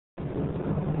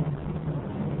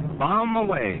bomb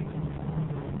away.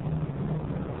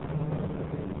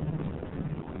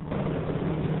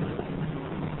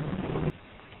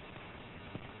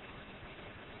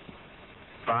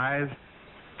 Five,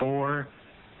 4,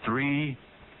 3,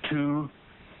 2,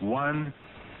 1,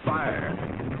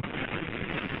 fire.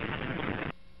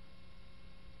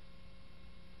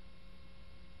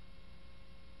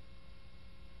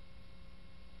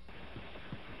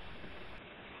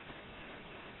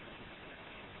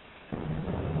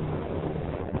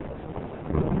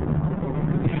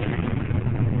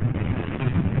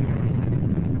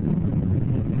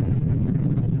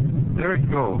 There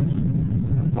it goes.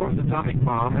 Fourth atomic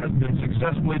bomb has been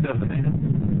successfully detonated.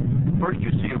 First you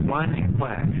see a blinding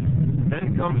flash.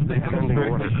 Then comes the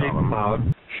hemispherically shaped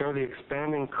cloud. Show the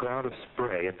expanding cloud of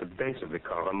spray at the base of the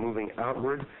column moving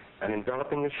outward and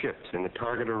enveloping the ships in the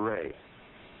target array.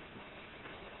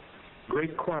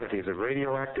 Great quantities of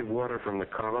radioactive water from the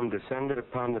column descended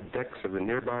upon the decks of the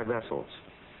nearby vessels,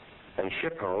 and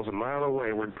ship hulls a mile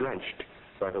away were drenched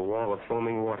by the wall of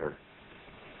foaming water.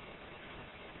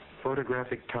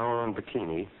 Photographic tower on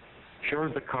Bikini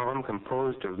shows the column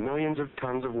composed of millions of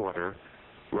tons of water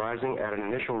rising at an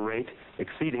initial rate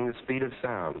exceeding the speed of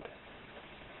sound.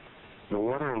 The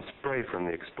water and spray from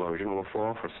the explosion will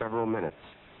fall for several minutes.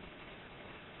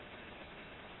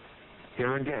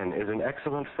 Here again is an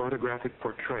excellent photographic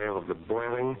portrayal of the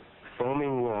boiling,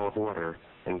 foaming wall of water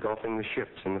engulfing the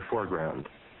ships in the foreground.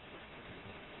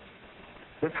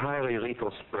 This highly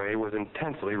lethal spray was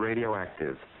intensely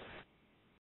radioactive